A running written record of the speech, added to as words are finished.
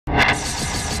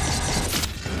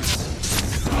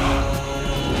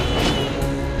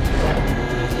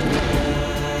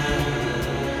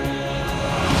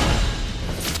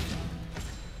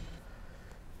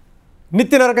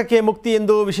ನಿತ್ಯ ನರಕಕ್ಕೆ ಮುಕ್ತಿ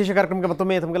ಎಂದು ವಿಶೇಷ ಕಾರ್ಯಕ್ರಮಕ್ಕೆ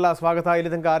ಮತ್ತೊಮ್ಮೆ ತಮಗೆಲ್ಲ ಸ್ವಾಗತ. ಇಲ್ಲಿ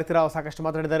ತನಕ ಆರ್ತಿರಾವ್ ಸಾಕಷ್ಟು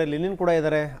ಮಾತಾಡಿದ್ದಾರೆ, ಲೆನಿನ್ ಕೂಡ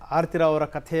ಇದ್ದಾರೆ. ಆರ್ತಿರಾವ್ ಅವರ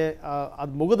ಕಥೆ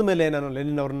ಅದು ಮುಗಿದ ಮೇಲೆ ನಾನು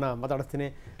ಲೆನಿನ್ ಅವರನ್ನ ಮಾತಾಡಿಸ್ತೀನಿ.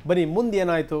 ಬನ್ನಿ ಮುಂದೆ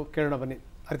ಏನಾಯಿತು ಕೇಳೋಣ. ಬನ್ನಿ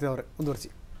ಆರ್ತಿರಾವ್ ಅವರೇ ಮುಂದುವರಿಸಿ.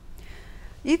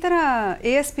 ಈ ಥರ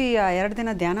ASP 2 ದಿನ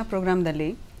ಧ್ಯಾನ ಪ್ರೋಗ್ರಾಮ್ದಲ್ಲಿ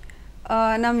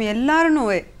ನಮ್ಮ ಎಲ್ಲರೂ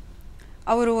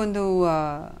ಅವರು ಒಂದು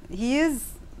he is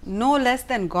no less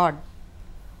than god.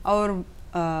 ಅವ್ರ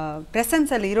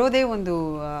ಪ್ರೆಸೆನ್ಸಲ್ಲಿ ಇರೋದೇ ಒಂದು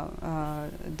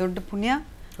ದೊಡ್ಡ ಪುಣ್ಯ.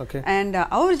 ಆ್ಯಂಡ್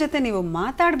ಅವ್ರ ಜೊತೆ ನೀವು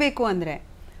ಮಾತಾಡಬೇಕು ಅಂದರೆ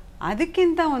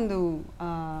ಅದಕ್ಕಿಂತ ಒಂದು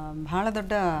ಭಾಳ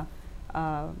ದೊಡ್ಡ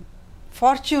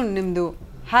ಫಾರ್ಚ್ಯೂನ್ ನಿಮ್ಮದು.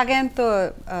 ಹಾಗೆ ಅಂತ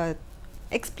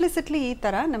ಎಕ್ಸ್ಪ್ಲಿಸಿಟ್ಲಿ ಈ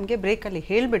ಥರ ನಮಗೆ ಬ್ರೇಕಲ್ಲಿ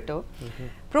ಹೇಳಿಬಿಟ್ಟು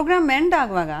ಪ್ರೋಗ್ರಾಮ್ ಎಂಡ್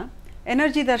ಆಗುವಾಗ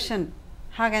ಎನರ್ಜಿ ದರ್ಶನ್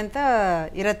ಹಾಗೆ ಅಂತ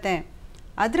ಇರುತ್ತೆ.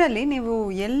 ಅದರಲ್ಲಿ ನೀವು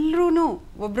ಎಲ್ಲರೂ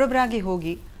ಒಬ್ರೊಬ್ಬರಾಗಿ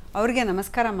ಹೋಗಿ ಅವ್ರಿಗೆ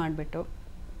ನಮಸ್ಕಾರ ಮಾಡಿಬಿಟ್ಟು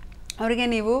ಅವ್ರಿಗೆ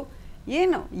ನೀವು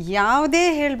ಏನು ಯಾವುದೇ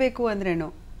ಹೇಳಬೇಕು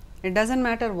ಅಂದ್ರೇನು, it doesn't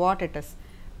matter what it is.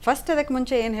 First ಅದಕ್ಕೆ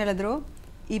ಮುಂಚೆ ಏನು ಹೇಳಿದ್ರು,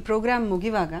 ಈ ಪ್ರೋಗ್ರಾಮ್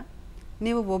ಮುಗಿವಾಗ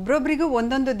ನೀವು ಒಬ್ರೊಬ್ರಿಗೂ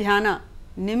ಒಂದೊಂದು ಧ್ಯಾನ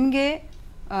ನಿಮಗೆ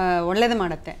ಒಳ್ಳೇದು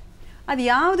ಮಾಡುತ್ತೆ. ಅದು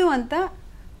ಯಾವುದು ಅಂತ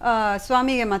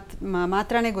ಸ್ವಾಮಿಗೆ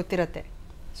ಮಾತ್ರನೇ ಗೊತ್ತಿರುತ್ತೆ.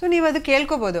 ಸೊ ನೀವು ಅದು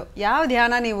ಕೇಳ್ಕೊಬೋದು, ಯಾವ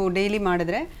ಧ್ಯಾನ ನೀವು ಡೈಲಿ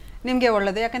ಮಾಡಿದ್ರೆ ನಿಮಗೆ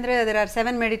ಒಳ್ಳೆಯದು. ಯಾಕಂದರೆ ಅದರ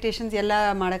 7 ಮೆಡಿಟೇಷನ್ಸ್ ಎಲ್ಲ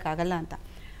ಮಾಡೋಕ್ಕಾಗಲ್ಲ ಅಂತ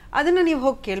ಅದನ್ನು ನೀವು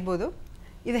ಹೋಗಿ ಕೇಳ್ಬೋದು.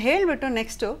 ಇದು ಹೇಳಿಬಿಟ್ಟು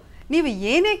ನೆಕ್ಸ್ಟು ನೀವು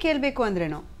ಏನೇ ಕೇಳಬೇಕು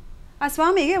ಅಂದ್ರೇನು ಆ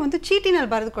ಸ್ವಾಮಿಗೆ ಒಂದು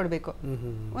ಚೀಟಿನಲ್ಲಿ ಬರೆದು ಕೊಡಬೇಕು.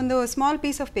 ಒಂದು ಸ್ಮಾಲ್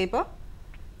ಪೀಸ್ ಆಫ್ ಪೇಪರ್,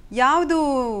 ಯಾವುದು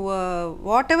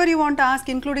what ever you want ask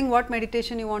including what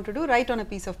meditation you want to do, right on a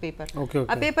piece of paper.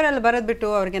 ಆ ಪೇಪರಲ್ಲಿ ಬರೆದ್ಬಿಟ್ಟು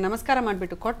ಅವ್ರಿಗೆ ನಮಸ್ಕಾರ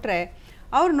ಮಾಡಿಬಿಟ್ಟು ಕೊಟ್ಟರೆ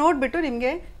ಅವ್ರು ನೋಡಿಬಿಟ್ಟು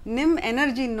ನಿಮಗೆ ನಿಮ್ಮ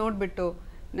ಎನರ್ಜಿ ನೋಡಿಬಿಟ್ಟು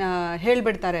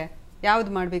ಹೇಳಿಬಿಡ್ತಾರೆ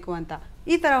ಯಾವ್ದು ಮಾಡಬೇಕು ಅಂತ.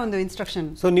 ಈ ಥರ ಒಂದು ಇನ್ಸ್ಟ್ರಕ್ಷನ್.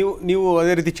 ಸೊ ನೀವು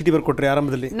ಅದೇ ರೀತಿ ಚೀಟಿ ಬರ್ಕೊಟ್ರಿ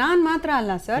ಆರಂಭದಲ್ಲಿ? ನಾನು ಮಾತ್ರ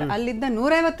ಅಲ್ಲ ಸರ್, ಅಲ್ಲಿದ್ದ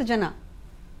 150 ಜನ,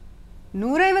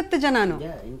 150 ಜನನು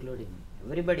including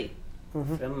everybody.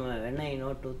 From when I know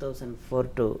 2004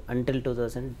 to until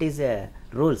 2000, it is a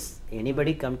rules.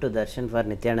 Anybody come to darshan for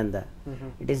Nithyananda,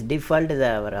 it is default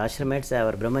our ashramates,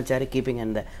 our brahmachari keeping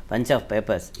and the bunch of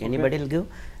papers. Anybody will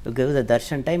give the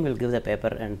darshan time, will give the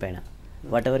paper and pen.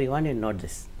 Whatever you want, you note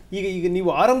this. ಈಗ ನೀವು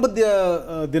ಆರಂಭದ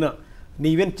ದಿನ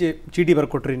ನೀವೇನು ಚೀಟಿ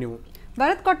ಬರ್ಕೊಟ್ರಿ? ನೀವು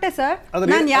ಬರತ್ ಕೊಟ್ಟೆ sir.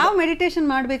 ನಾನು ಯಾವ ಮೆಡಿಟೇಷನ್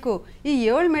ಮಾಡಬೇಕು, ಈ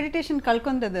 7 ಮೆಡಿಟೇಷನ್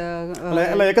ಕಳ್ಕೊಂಡದ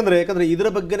ಅಲ್ಲ. ಯಾಕಂದ್ರೆ ಇದರ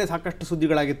ಬಗ್ಗೆನೇ ಸಾಕಷ್ಟು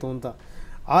ಸುದ್ದಿಗಳಾಗಿತ್ತು ಅಂತ.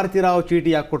 ಆರ್ತಿರಾವ್ ಚೀಟಿ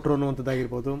ಯಾಕೆ ಕೊಟ್ಟರು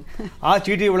ಅನ್ನುವಂಥದ್ದಾಗಿರ್ಬೋದು, ಆ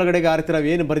ಚೀಟಿ ಒಳಗಡೆಗೆ ಆರ್ತಿರಾವ್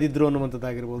ಏನು ಬರೆದಿದ್ರು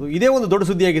ಅನ್ನುವಂಥದ್ದಾಗಿರ್ಬೋದು, ಇದೇ ಒಂದು ದೊಡ್ಡ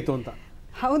ಸುದ್ದಿಯಾಗಿತ್ತು ಅಂತ.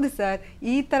 ಹೌದು ಸರ್.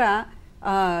 ಈ ಥರ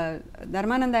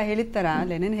ಧರ್ಮಾನಂದ ಹೇಳಿದ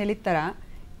ಲೆನಿನ್ ಹೇಳಿದ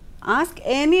ask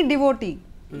any devotee,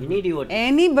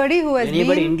 anybody who has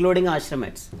anybody been, including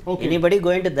ashramates. Anybody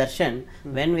going to darshan,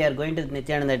 when we are going to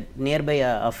Nithyananda nearby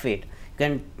of it,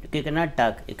 you cannot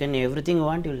talk, you can everything you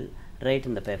want, you will write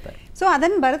in the paper. So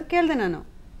ಅದನ್ನು ಬರೆದು ಕೇಳಿದೆ ನಾನು,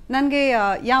 ನನಗೆ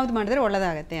ಯಾವ್ದು ಮಾಡಿದ್ರೆ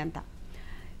ಒಳ್ಳೆದಾಗತ್ತೆ ಅಂತ.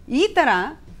 ಈ ಥರ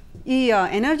ಈ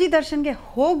ಎನರ್ಜಿ ದರ್ಶನ್ಗೆ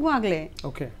ಹೋಗುವಾಗಲೇ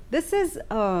this is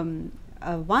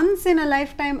once in a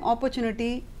life time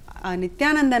opportunity.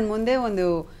 ನಿತ್ಯಾನಂದನ್ ಮುಂದೆ ಒಂದು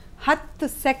 10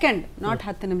 ಸೆಕೆಂಡ್, ನಾಟ್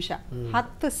 10 ನಿಮಿಷ,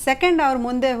 10 ಸೆಕೆಂಡ್ ಅವ್ರ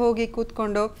ಮುಂದೆ ಹೋಗಿ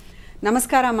ಕೂತ್ಕೊಂಡು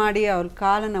ನಮಸ್ಕಾರ ಮಾಡಿ ಅವ್ರ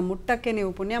ಕಾಲನ್ನು ಮುಟ್ಟಕ್ಕೆ ನೀವು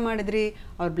ಪುಣ್ಯ ಮಾಡಿದ್ರಿ,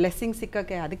 ಅವ್ರ ಬ್ಲೆಸ್ಸಿಂಗ್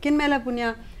ಸಿಕ್ಕಕ್ಕೆ ಅದಕ್ಕಿಂತ ಮೇಲೆ ಪುಣ್ಯ.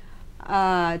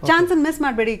 ಚಾನ್ಸನ್ನು ಮಿಸ್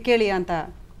ಮಾಡಬೇಡಿ ಕೇಳಿ ಅಂತ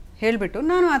ಹೇಳಿಬಿಟ್ಟು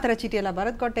ನಾನು ಆ ಥರ ಚೀಟಿ ಎಲ್ಲ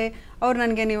ಬರೆದು ಕೊಟ್ಟೆ. ಅವ್ರು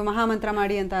ನನಗೆ ನೀವು ಮಹಾಮಂತ್ರ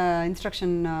ಮಾಡಿ ಅಂತ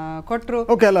ಇನ್ಸ್ಟ್ರಕ್ಷನ್ ಕೊಟ್ಟರು.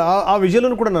 ಓಕೆ. ಅಲ್ಲ, ಆ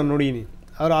ವಿಜುವಲನ್ನು ಕೂಡ ನಾನು ನೋಡೀನಿ.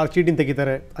 ಅವರು ಆ ಚೀಟಿನ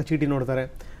ತೆಗಿತಾರೆ, ಆ ಚೀಟಿ ನೋಡ್ತಾರೆ,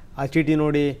 ಆ ಚೀಟಿ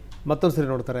ನೋಡಿ ಮತ್ತೊಂದು ಸರಿ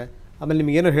ನೋಡ್ತಾರೆ, ಆಮೇಲೆ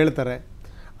ನಿಮಗೇನೋ ಹೇಳ್ತಾರೆ.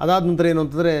 ಅದಾದ ನಂತರ ಏನು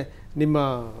ಅಂತಂದರೆ ನಿಮ್ಮ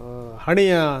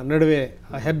ಹಣೆಯ ನಡುವೆ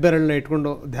ಹೆಬ್ಬೆರಳನ್ನ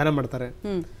ಇಟ್ಕೊಂಡು ಧ್ಯಾನ ಮಾಡ್ತಾರೆ.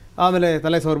 ಆಮೇಲೆ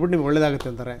ತಲೆ ಸವರ್ಬಿಟ್ಟು ನಿಮ್ಗೆ ಒಳ್ಳೇದಾಗುತ್ತೆ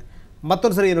ಅಂತಾರೆ.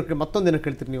 ಮತ್ತೊಂದು ಸರಿ ಮತ್ತೊಂದೇನೋ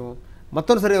ಕೇಳ್ತೀರಿ ನೀವು.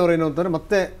 ಮತ್ತೊಂದು ಸರಿ ಅವರು ಏನು ಅಂತಾರೆ,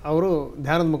 ಮತ್ತೆ ಅವರು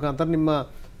ಧ್ಯಾನದ ಮುಖಾಂತರ ನಿಮ್ಮ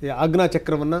ಆಜ್ಞಾ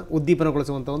ಚಕ್ರವನ್ನು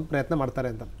ಉದ್ದೀಪನಗೊಳಿಸುವಂಥ ಒಂದು ಪ್ರಯತ್ನ ಮಾಡ್ತಾರೆ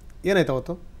ಅಂತ. ಏನಾಯ್ತು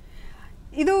ಅವತ್ತು?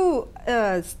 ಇದು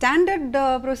ಸ್ಟ್ಯಾಂಡರ್ಡ್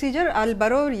ಪ್ರೊಸೀಜರ್. ಅಲ್ಲಿ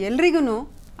ಬರೋರು ಎಲ್ರಿಗೂ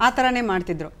ಆ ಥರನೇ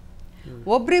ಮಾಡ್ತಿದ್ರು.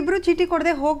 ಒಬ್ರಿಬ್ರು ಚೀಟಿ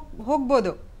ಕೊಡದೆ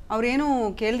ಹೋಗ್ಬೋದು, ಅವ್ರೇನು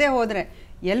ಕೇಳದೆ ಹೋದರೆ.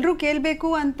 ಎಲ್ಲರೂ ಕೇಳಬೇಕು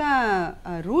ಅಂತ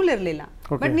ರೂಲ್ ಇರಲಿಲ್ಲ.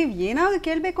 ಬಟ್ ನೀವು ಏನಾದ್ರು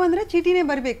ಕೇಳಬೇಕು ಅಂದರೆ ಚೀಟಿನೇ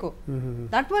ಬರಬೇಕು.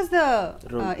 That was the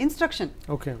instruction.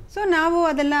 So ನಾವು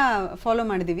ಅದೆಲ್ಲ ಫಾಲೋ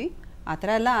ಮಾಡಿದ್ದೀವಿ. ಆ ಥರ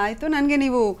ಎಲ್ಲ ಆಯಿತು. ನನಗೆ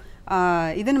ನೀವು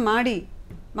ಇದನ್ನು ಮಾಡಿ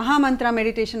ಮಹಾಮಂತ್ರ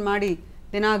ಮೆಡಿಟೇಷನ್ ಮಾಡಿ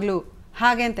ದಿನಾಗಲೂ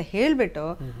ಹಾಗೆ ಅಂತ ಹೇಳಿಬಿಟ್ಟು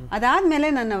ಅದಾದಮೇಲೆ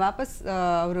ನನ್ನ ವಾಪಸ್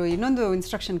ಅವರು ಇನ್ನೊಂದು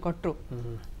ಇನ್ಸ್ಟ್ರಕ್ಷನ್ ಕೊಟ್ಟರು.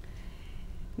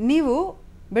 ನೀವು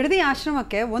ಬಿಡದಿ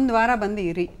ಆಶ್ರಮಕ್ಕೆ 1 ವಾರ ಬಂದು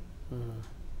ಇರಿ.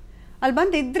 ಅಲ್ಲಿ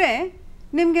ಬಂದಿದ್ದರೆ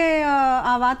ನಿಮಗೆ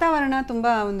ಆ ವಾತಾವರಣ ತುಂಬ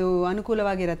ಒಂದು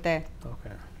ಅನುಕೂಲವಾಗಿರುತ್ತೆ,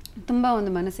 ತುಂಬ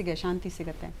ಒಂದು ಮನಸ್ಸಿಗೆ ಶಾಂತಿ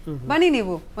ಸಿಗುತ್ತೆ. ಬನ್ನಿ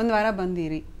ನೀವು 1 ವಾರ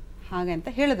ಬಂದಿರಿ ಹಾಗೆ ಅಂತ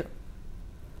ಹೇಳಿದ್ರು.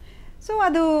 ಸೊ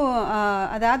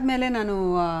ಅದಾದಮೇಲೆ ನಾನು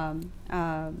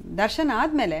ದರ್ಶನ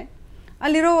ಆದಮೇಲೆ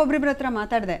ಅಲ್ಲಿರೋ ಒಬ್ರಿಬ್ರ ಹತ್ರ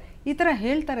ಮಾತಾಡಿದೆ. ಈ ಥರ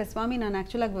ಹೇಳ್ತಾರೆ ಸ್ವಾಮಿ, ನಾನು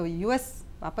ಆ್ಯಕ್ಚುಲಾಗಿ US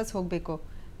ವಾಪಸ್ ಹೋಗಬೇಕು,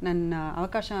 ನನ್ನ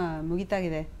ಅವಕಾಶ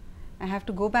ಮುಗಿತಾಗಿದೆ, I have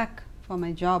to go back for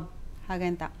my job ಹಾಗೆ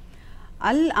ಅಂತ.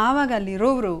 ಆವಾಗ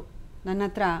ಅಲ್ಲಿರೋರು ನನ್ನ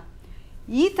ಹತ್ರ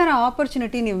ಈ ಥರ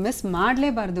ಆಪರ್ಚುನಿಟಿ ನೀವು ಮಿಸ್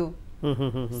ಮಾಡಲೇಬಾರ್ದು.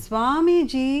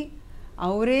 ಸ್ವಾಮೀಜಿ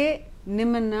ಅವರೇ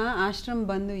ನಿಮ್ಮನ್ನ ಆಶ್ರಮ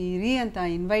ಬಂದು ಇರಿ ಅಂತ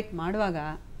ಇನ್ವೈಟ್ ಮಾಡುವಾಗ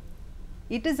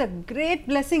it is a great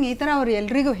blessing. ಈ ಥರ ಅವ್ರು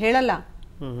ಎಲ್ರಿಗೂ ಹೇಳಲ್ಲ,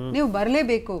 ನೀವು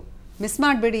ಬರಲೇಬೇಕು, ಮಿಸ್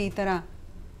ಮಾಡಬೇಡಿ. ಈ ಥರ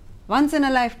once in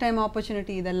a life time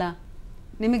opportunity ಇದೆಲ್ಲ,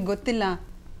 ನಿಮಗೆ ಗೊತ್ತಿಲ್ಲ,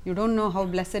 you don't know how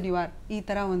blessed you are. ಈ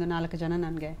ಥರ ಒಂದು 4 ಜನ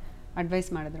ನನಗೆ ಅಡ್ವೈಸ್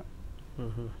ಮಾಡಿದ್ರು.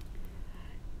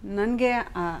 ನನಗೆ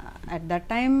ಅಟ್ ದಟ್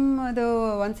ಟೈಮ್ ಅದು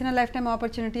once in a life time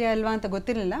opportunity ಅಲ್ವಾ ಅಂತ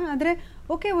ಗೊತ್ತಿರಲಿಲ್ಲ. ಆದರೆ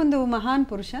ಓಕೆ, ಒಂದು ಮಹಾನ್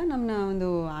ಪುರುಷ ನಮ್ಮನ್ನ ಒಂದು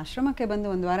ಆಶ್ರಮಕ್ಕೆ ಬಂದು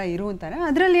 1 ವಾರ ಇರು ಅಂತಾರೆ,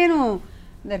 ಅದರಲ್ಲಿ ಏನು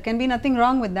there can be nothing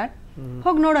wrong with that,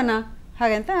 ಹೋಗಿ ನೋಡೋಣ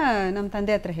ಹಾಗೆ ಅಂತ ನಮ್ಮ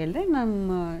ತಂದೆ ಹತ್ರ ಹೇಳಿದೆ.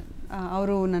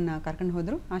 ಅವರು ನನ್ನ ಕರ್ಕೊಂಡು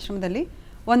ಹೋದರು ಆಶ್ರಮದಲ್ಲಿ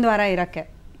 1 ವಾರ ಇರೋಕ್ಕೆ.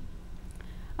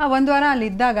 ಆ 1 ವಾರ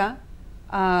ಅಲ್ಲಿದ್ದಾಗ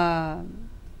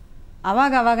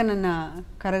ಆವಾಗ ನನ್ನ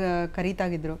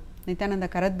ಕರೀತಾಗಿದ್ರು. ನಿತ್ಯಾನಂದ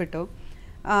ಕರೆದ್ಬಿಟ್ಟು,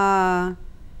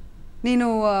 ನೀನು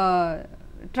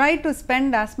try to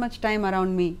spend as much time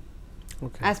around me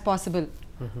as possible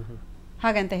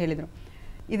ಹಾಗಂತ ಹೇಳಿದರು.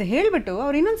 ಇದು ಹೇಳಿಬಿಟ್ಟು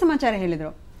ಅವ್ರು ಇನ್ನೊಂದು ಸಮಾಚಾರ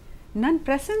ಹೇಳಿದರು, ನನ್ನ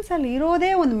ಪ್ರೆಸೆನ್ಸಲ್ಲಿ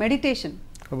ಇರೋದೇ ಒಂದು ಮೆಡಿಟೇಷನ್.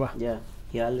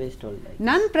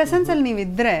 ನನ್ನ ಪ್ರೆಸೆನ್ಸಲ್ಲಿ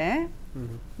ನೀವಿದ್ದರೆ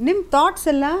ನಿಮ್ಮ ಥಾಟ್ಸ್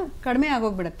ಎಲ್ಲ ಕಡಿಮೆ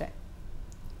ಆಗೋಗ್ಬಿಡುತ್ತೆ.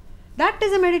 That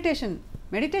is a meditation.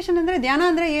 Meditation ಅಂದರೆ ಧ್ಯಾನ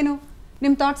ಅಂದರೆ ಏನು?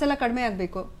 ನಿಮ್ಮ ಥಾಟ್ಸ್ ಎಲ್ಲ ಕಡಿಮೆ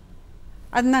ಆಗಬೇಕು.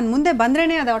 ಅದು ನಾನು ಮುಂದೆ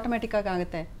ಬಂದ್ರೇ ಅದು ಆಟೋಮೆಟಿಕ್ಕಾಗಿ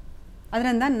ಆಗುತ್ತೆ.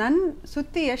 ಅದರಿಂದ ನನ್ನ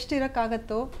ಸುತ್ತಿ ಎಷ್ಟು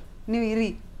ಇರೋಕ್ಕಾಗತ್ತೋ ನೀವು ಇರಿ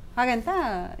ಹಾಗಂತ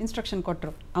ಇನ್ಸ್ಟ್ರಕ್ಷನ್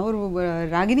ಕೊಟ್ಟರು. ಅವರು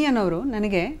ರಾಗಿಣಿ ಅನ್ನೋರು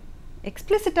ನನಗೆ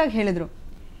ಎಕ್ಸ್ಪ್ಲಿಸಿಟಾಗಿ ಹೇಳಿದರು,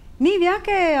 ನೀವು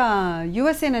ಯಾಕೆ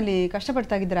USA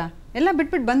ಕಷ್ಟಪಡ್ತಾಗಿದ್ದೀರಾ, ಎಲ್ಲ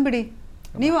ಬಿಟ್ಬಿಟ್ಟು ಬಂದುಬಿಡಿ,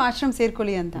 ನೀವು ಆಶ್ರಮ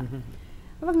ಸೇರ್ಕೊಳ್ಳಿ ಅಂತ.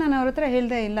 ಅವಾಗ ನಾನು ಅವ್ರ ಹತ್ರ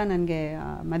ಹೇಳಿದೆ, ಇಲ್ಲ ನನಗೆ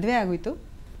ಮದುವೆ ಆಗೋಯ್ತು,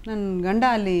 ನನ್ನ ಗಂಡ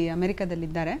ಅಲ್ಲಿ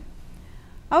ಅಮೆರಿಕದಲ್ಲಿದ್ದಾರೆ,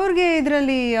 ಅವ್ರಿಗೆ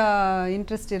ಇದರಲ್ಲಿ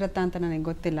ಇಂಟ್ರೆಸ್ಟ್ ಇರುತ್ತಾ ಅಂತ ನನಗೆ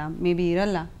ಗೊತ್ತಿಲ್ಲ, ಮೇ ಬಿ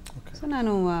ಇರಲ್ಲ, ಸೊ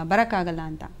ನಾನು ಬರೋಕ್ಕಾಗಲ್ಲ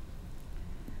ಅಂತ.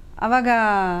 ಆವಾಗ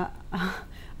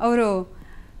ಅವರು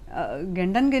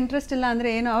ಗಂಡನಿಗೆ ಇಂಟ್ರೆಸ್ಟ್ ಇಲ್ಲ ಅಂದರೆ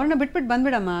ಏನು, ಅವ್ರನ್ನ ಬಿಟ್ಬಿಟ್ಟು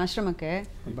ಬಂದುಬಿಡಮ್ಮ ಆಶ್ರಮಕ್ಕೆ,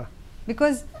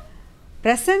 because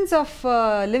presence of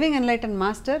living enlighten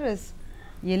master is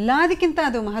ಎಲ್ಲದಕ್ಕಿಂತ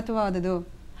ಅದು ಮಹತ್ವವಾದದ್ದು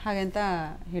ಹಾಗೆಂತ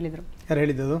ಹೇಳಿದರು. ಯಾರು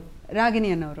ಹೇಳಿದ್ದು? ರಾಗಿಣಿ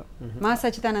ಅನ್ನೋರು, ಮಾ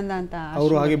ಸಚ್ಚಿದಾನಂದ ಅಂತ.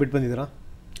 ಅವರು ಹಾಗೆ ಬಿಟ್ಟು ಬಂದಿದ್ರಾ?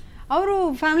 ಅವರು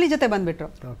ಫ್ಯಾಮಿಲಿ ಜೊತೆ ಬಂದುಬಿಟ್ರು.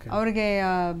 ಅವ್ರಿಗೆ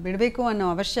ಬಿಡಬೇಕು ಅನ್ನೋ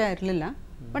ಅವಶ್ಯ ಇರಲಿಲ್ಲ,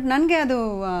 ಬಟ್ ನನಗೆ ಅದು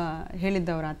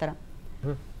ಹೇಳಿದ್ದವ್ರು ಆ ಥರ.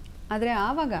 ಆದರೆ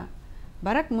ಆವಾಗ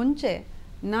ಬರೋಕ್ಕೆ ಮುಂಚೆ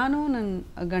ನಾನು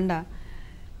ನನ್ನ ಗಂಡ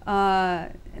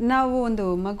ನಾವು ಒಂದು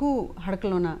ಮಗು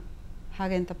ಹಡ್ಕೊಳ್ಳೋಣ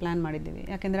ಹಾಗೆ ಅಂತ ಪ್ಲ್ಯಾನ್ ಮಾಡಿದ್ದೀವಿ.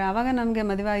 ಯಾಕೆಂದರೆ ಆವಾಗ ನಮಗೆ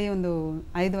ಮದುವೆ ಆಗಿ ಒಂದು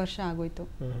 5 ವರ್ಷ ಆಗೋಯ್ತು.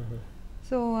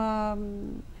 ಸೊ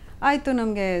ಆಯಿತು,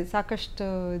 ನಮಗೆ ಸಾಕಷ್ಟು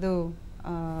ಇದು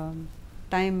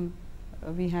ಟೈಮ್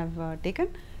ವಿ ಹ್ಯಾವ್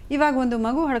ಟೇಕನ್. ಇವಾಗ ಒಂದು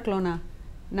ಮಗು ಹಡ್ಕೊಳ್ಳೋಣ,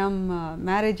 ನಮ್ಮ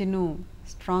ಮ್ಯಾರೇಜ್ ಇನ್ನೂ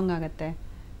ಸ್ಟ್ರಾಂಗ್ ಆಗುತ್ತೆ,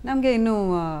 ನಮಗೆ ಇನ್ನೂ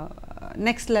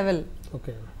ನೆಕ್ಸ್ಟ್ ಲೆವೆಲ್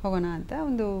ಹೋಗೋಣ ಅಂತ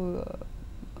ಒಂದು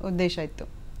ಉದ್ದೇಶ ಇತ್ತು.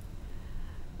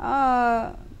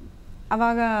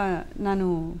 ಆವಾಗ ನಾನು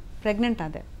ಪ್ರೆಗ್ನೆಂಟ್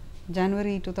ಆದೆ.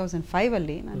 January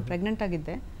 2005 ನಾನು ಪ್ರೆಗ್ನೆಂಟ್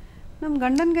ಆಗಿದ್ದೆ. ನಮ್ಮ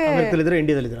ಗಂಡನಿಗೆ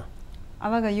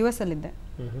ಆವಾಗ US ಅಲ್ಲಿದ್ದೆ.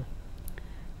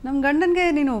 ನಮ್ಮ ಗಂಡನಿಗೆ,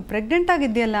 ನೀನು ಪ್ರೆಗ್ನೆಂಟ್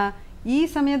ಆಗಿದೆಯಲ್ಲ, ಈ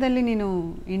ಸಮಯದಲ್ಲಿ ನೀನು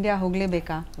ಇಂಡಿಯಾ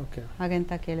ಹೋಗಲೇಬೇಕಾ ಹಾಗೆ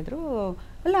ಅಂತ ಕೇಳಿದ್ರು.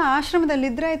 ಅಲ್ಲ,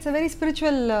 ಆಶ್ರಮದಲ್ಲಿದ್ದರೆ it's a very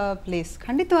spiritual place,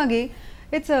 ಖಂಡಿತವಾಗಿ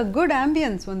ಇಟ್ಸ್ ಅ ಗುಡ್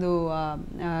ಆ್ಯಂಬಿಯನ್ಸ್ ಒಂದು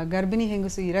ಗರ್ಭಿಣಿ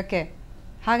ಹೆಂಗಸು ಇರೋಕ್ಕೆ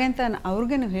ಹಾಗೆ ಅಂತ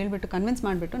ಅವ್ರಿಗೇನು ಹೇಳಿಬಿಟ್ಟು ಕನ್ವಿನ್ಸ್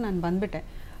ಮಾಡಿಬಿಟ್ಟು ನಾನು ಬಂದುಬಿಟ್ಟೆ.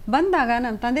 ಬಂದಾಗ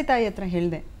ನಮ್ಮ ತಂದೆ ತಾಯಿ ಹತ್ರ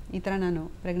ಹೇಳಿದೆ, ಈ ಥರ ನಾನು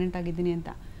ಪ್ರೆಗ್ನೆಂಟ್ ಆಗಿದ್ದೀನಿ ಅಂತ.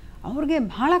 ಅವ್ರಿಗೆ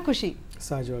ಭಾಳ ಖುಷಿ,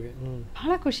 ಸಹಜವಾಗಿ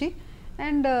ಭಾಳ ಖುಷಿ.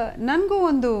 ಆ್ಯಂಡ್ ನನಗೂ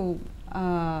ಒಂದು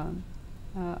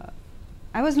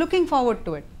I was looking forward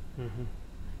to it.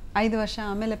 5 ವರ್ಷ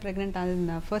ಆಮೇಲೆ ಪ್ರೆಗ್ನೆಂಟ್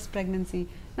ಆದ್ರಿಂದ ಫಸ್ಟ್ ಪ್ರೆಗ್ನೆನ್ಸಿ,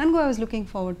 ನನಗೂ I was looking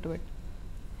forward to it.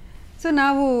 So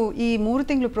ನಾವು ಈ 3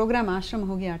 ತಿಂಗಳು ಪ್ರೋಗ್ರಾಮ್ ಆಶ್ರಮ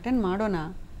ಹೋಗಿ ಅಟೆಂಡ್ ಮಾಡೋಣ.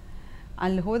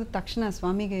 ಅಲ್ಲಿ ಹೋದ ತಕ್ಷಣ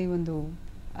ಸ್ವಾಮಿಗೆ ಒಂದು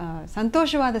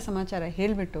ಸಂತೋಷವಾದ ಸಮಾಚಾರ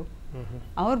ಹೇಳಿಬಿಟ್ಟು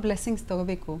ಅವ್ರ ಬ್ಲೆಸ್ಸಿಂಗ್ಸ್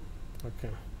ತೊಗೋಬೇಕು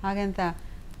ಹಾಗಂತ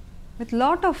with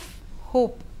lot of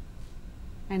hope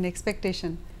and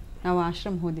expectation ನಾವು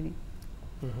ಆಶ್ರಮ ಹೋದಿವಿ.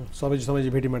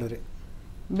 ಸ್ವಾಮೀಜಿ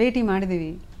ಭೇಟಿ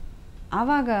ಮಾಡಿದ್ದೀವಿ.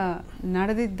 ಆವಾಗ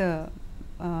ನಡೆದಿದ್ದ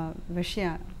ವಿಷಯ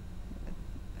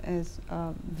is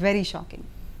very shocking.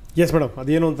 Yes madam,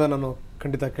 ಅದೇನು ಅಂತ ನಾನು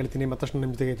ಖಂಡಿತ ಕೇಳ್ತೀನಿ, ಮತ್ತಷ್ಟು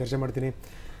ನಿಮ್ಮ ಜೊತೆಗೆ ಚರ್ಚೆ ಮಾಡ್ತೀನಿ.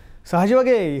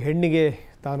 ಸಹಜವಾಗಿ ಹೆಣ್ಣಿಗೆ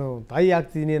ತಾನು ತಾಯಿ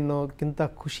ಆಗ್ತಿದ್ದೀನಿ ಅನ್ನೋಕ್ಕಿಂತ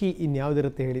ಖುಷಿ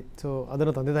ಇನ್ಯಾವುದಿರುತ್ತೆ ಹೇಳಿ. ಸೊ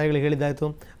ಅದನ್ನು ತಂದೆ ತಾಯಿಗಳಿಗೆ ಹೇಳಿದ್ದಾಯಿತು.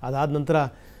 ಅದಾದ ನಂತರ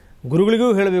ಗುರುಗಳಿಗೂ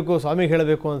ಹೇಳಬೇಕು, ಸ್ವಾಮಿಗೆ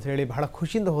ಹೇಳಬೇಕು ಅಂತ ಹೇಳಿ ಬಹಳ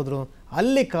ಖುಷಿಯಿಂದ ಹೋದರು.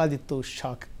 ಅಲ್ಲಿ ಕಾದಿತ್ತು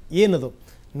ಶಾಕ್. ಏನದು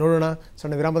ನೋಡೋಣ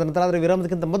ಸಣ್ಣ ವಿರಾಮದ ನಂತರ. ಆದರೆ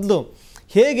ವಿರಾಮದಕ್ಕಿಂತ ಮೊದಲು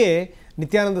ಹೇಗೆ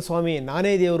ನಿತ್ಯಾನಂದ ಸ್ವಾಮಿ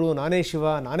ನಾನೇ ದೇವರು, ನಾನೇ ಶಿವ,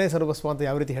 ನಾನೇ ಸರ್ವಸ್ವ ಅಂತ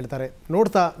ಯಾವ ರೀತಿ ಹೇಳ್ತಾರೆ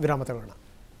ನೋಡ್ತಾ ವಿರಾಮ ತಗೊಳ್ಳೋಣ.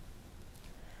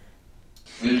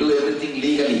 We'll do everything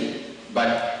legally,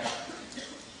 but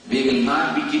we will not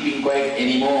be keeping quiet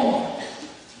anymore.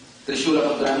 Trishula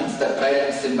Mudra means the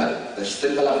trident symbol, the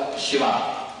symbol of Shiva.